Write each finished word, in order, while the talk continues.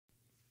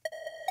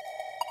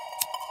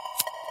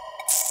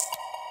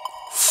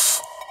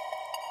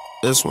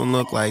This one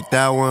look like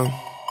that one.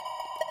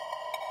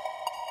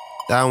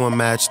 That one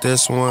matched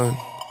this one.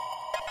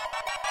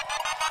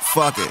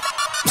 Fuck it.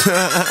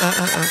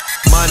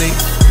 Money.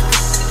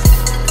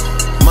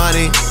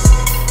 Money.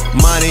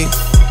 Money.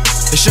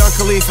 It's Young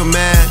Khalifa,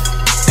 man.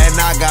 And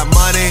I got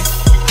money,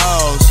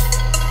 hoes.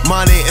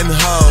 Money and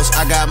hoes.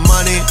 I got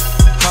money,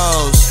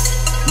 hoes.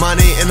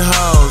 Money and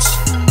hoes.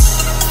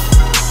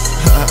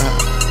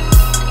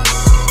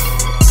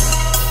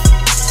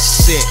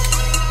 Sick.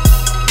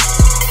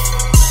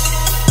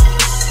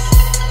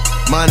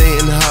 Money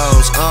and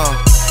hoes,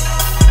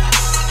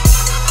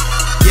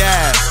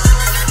 yeah.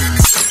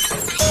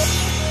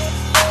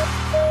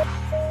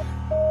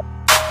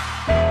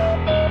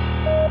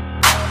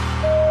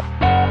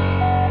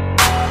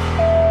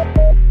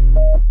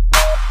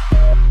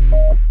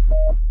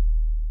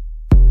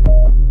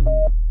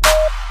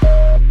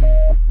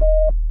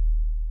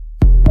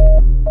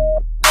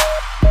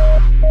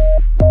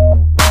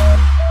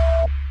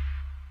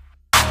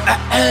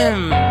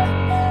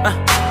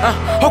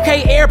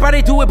 Okay,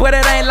 everybody do it, but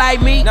it ain't like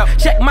me. No.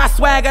 Check my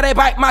swagger, they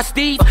bite my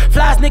steeds.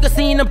 Flies niggas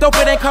seen them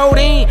doper than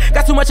codeine.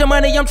 Got too much of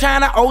money, I'm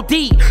tryna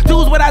OD.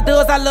 Dudes what I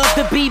does, I love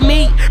to be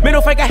me.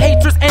 Middle finger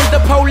haters and the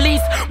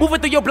police.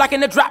 Moving through your block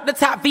and the drop the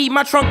top V.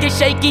 My trunk is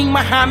shaking,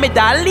 Muhammad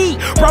Ali.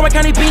 Broward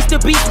County beast to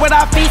beast, where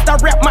I feast. I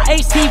rep my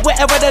AC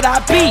wherever that I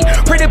be.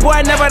 Pretty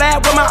boy, never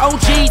that with my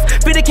OGs.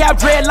 50 cap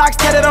dreadlocks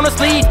tatted on the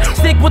sleeve.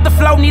 Stick with the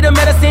flow, need a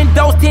medicine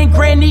dose. 10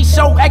 grand each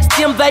show, ask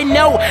them, they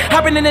know.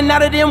 Hopping in and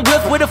out of them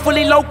whips with a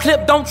fully low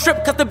clip. Don't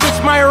trip, cause the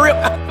bitch might rip.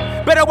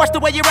 Better watch the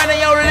way you run on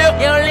your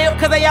lip,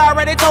 cause they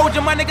already told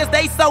you, my niggas,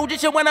 they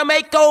soldiers. You wanna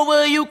make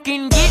over, you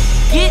can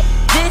get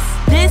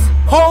this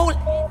whole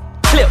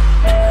clip.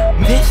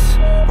 This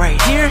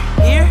right here's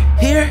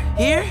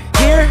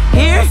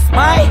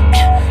my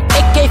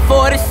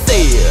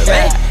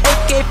AK47,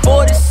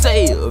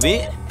 AK47,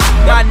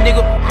 my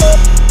nigga.